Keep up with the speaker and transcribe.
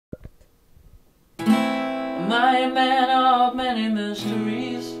Am I a man of many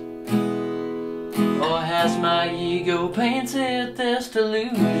mysteries? Or has my ego painted this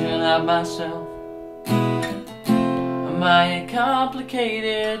delusion of myself? Am I a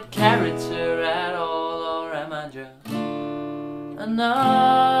complicated character at all, or am I just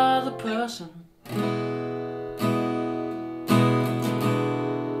another person?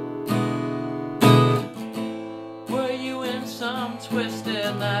 Were you in some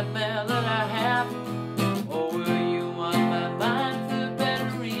twisted nightmare that I had? Or were you on my mind for better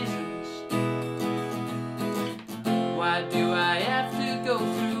reasons? Why do I have to go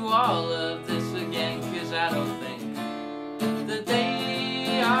through all of this again? 'Cause I don't think that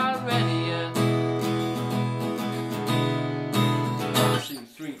they are ready yet. 1, 2,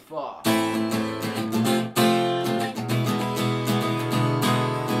 3, 4.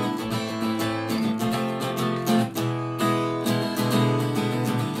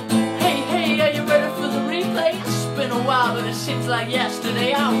 But it seems like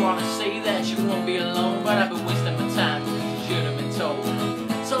yesterday. I wanna say that you won't be alone, but I've been wasting my time. You should have been told.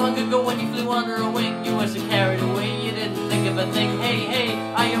 So long ago when you flew under a wing, you wasn't carried away. You didn't think of a thing. Hey, hey,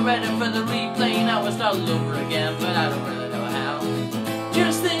 are you ready for the replay? Now we'll start all over again, but I don't really know how.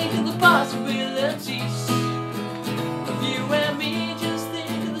 Just think of the possibilities of you and me. Just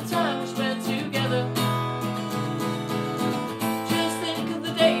think of the time we spent together. Just think of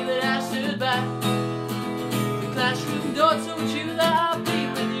the day that I stood by classroom door, told you that I'll be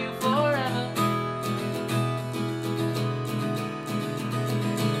with you forever.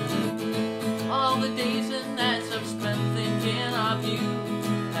 All the days and nights I've spent thinking of you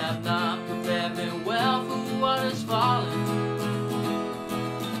have not prepared me well for what has fallen.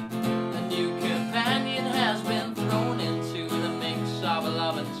 A new companion has been thrown into the mix of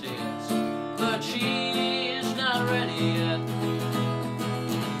love and tears, but she is not ready yet.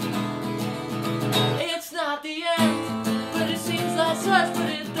 Not the end, but it seems like such, but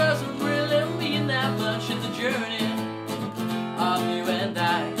it doesn't really mean that much in the journey of you and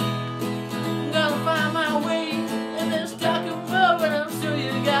I. I'm gonna find my way in this darker world, but I'm still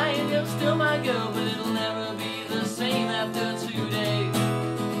your guy and you're still my girl, but it'll never be the same after today.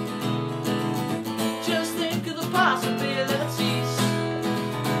 Just think of the possibilities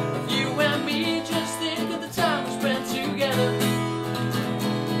of you and me. Just think of the time we spent together.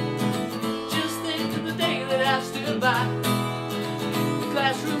 By the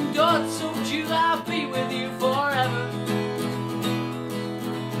classroom door, told you I'll be with you forever.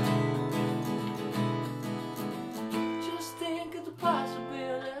 Just think of the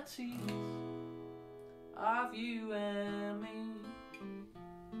possibilities of you and